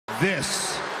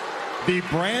this, the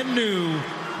brand new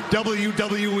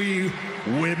WWE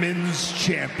Women's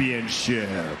Championship.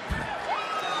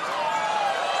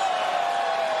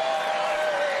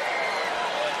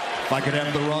 If I could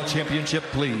have the Raw Championship,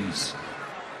 please.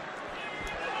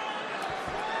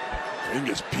 I think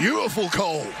it's beautiful,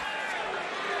 Cole.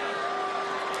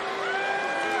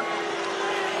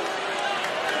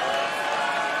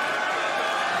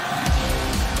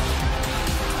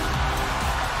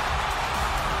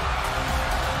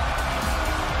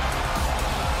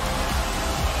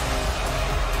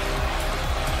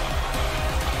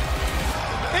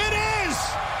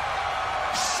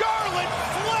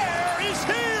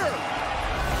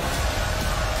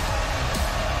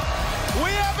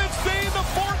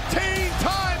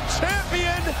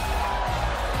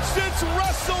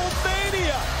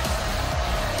 WrestleMania.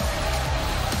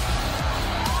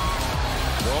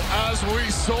 Well, as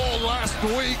we saw last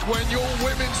week, when you're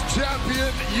women's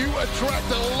champion, you attract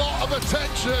a lot of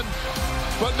attention.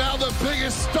 But now the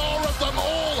biggest star of them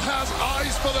all has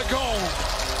eyes for the gold.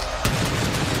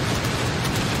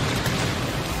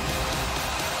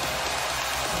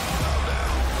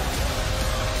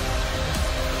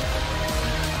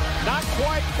 Not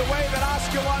quite the way that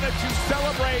Asuka wanted to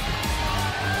celebrate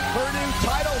her new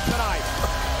title tonight.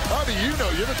 How do you know?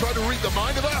 You ever tried to read the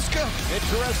mind of Asuka?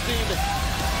 Interesting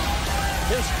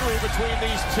history between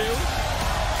these two.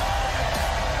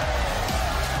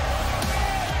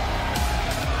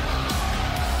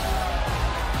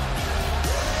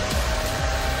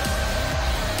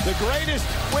 The greatest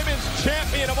women's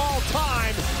champion of all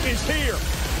time is here.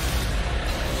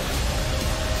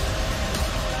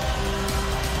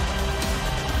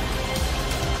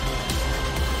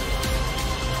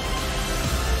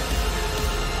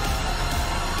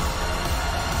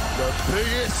 The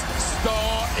biggest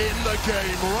star in the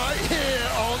game right here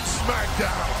on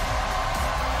SmackDown.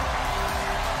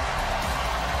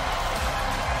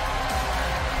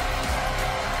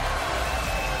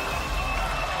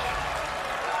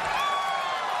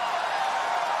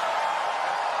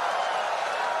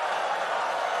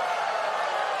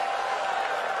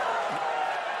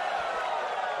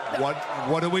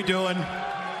 What are we doing?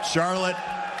 Charlotte,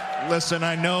 listen,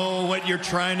 I know what you're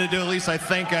trying to do. At least I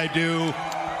think I do.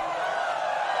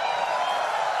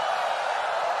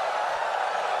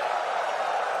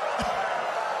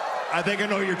 I think I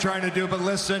know what you're trying to do, but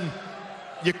listen,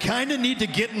 you kind of need to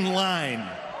get in line.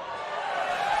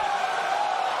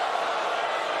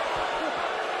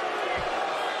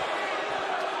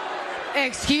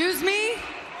 Excuse me?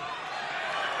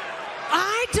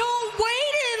 I don't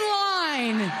wait in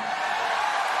line.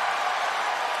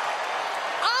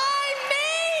 I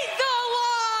made the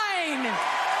line.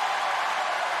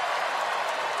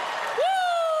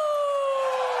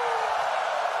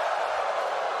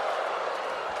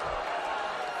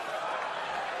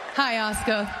 Hi,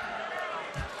 Asuka.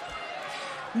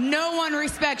 No one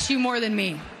respects you more than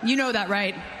me. You know that,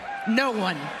 right? No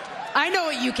one. I know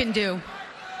what you can do.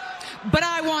 But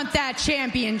I want that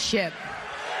championship.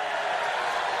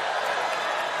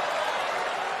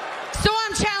 So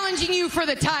I'm challenging you for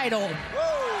the title.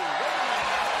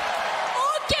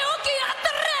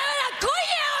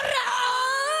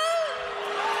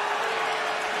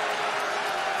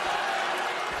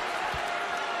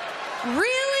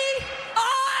 Really?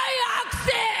 I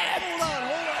accept!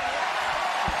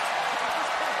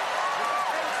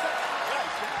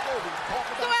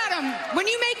 So Adam, when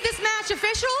you make this match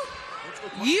official,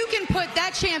 you can put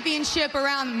that championship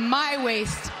around my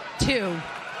waist, too.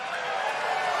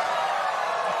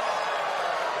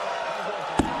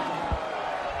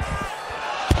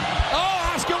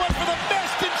 Oh, Asuka went for the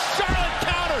mist and Charlotte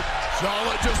countered.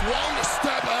 Charlotte just one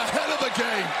step ahead of the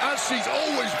game, as she's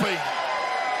always been.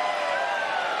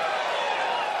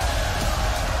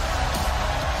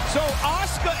 So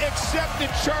Asuka accepted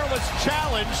Charlotte's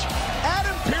challenge.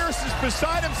 Adam Pearce is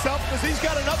beside himself because he's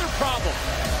got another problem.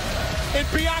 In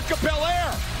Bianca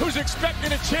Belair, who's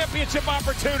expecting a championship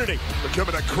opportunity.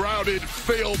 Becoming a crowded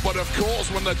field, but of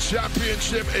course, when the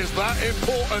championship is that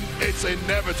important, it's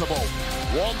inevitable.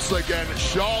 Once again,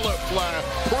 Charlotte Flair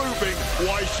proving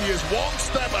why she is one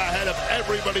step ahead of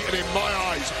everybody, and in my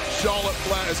eyes, Charlotte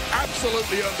Flair has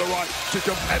absolutely earned the right to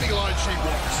come any line she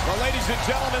wants. Well, ladies and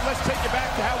gentlemen, let's take you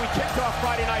back to how we kicked off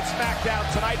Friday Night SmackDown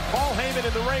tonight. Paul Heyman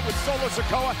in the ring with Solo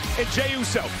Sikoa and Jey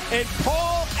Uso. And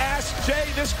Paul asked Jey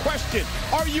this question: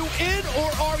 are you in or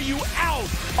are you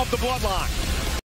out of the bloodline?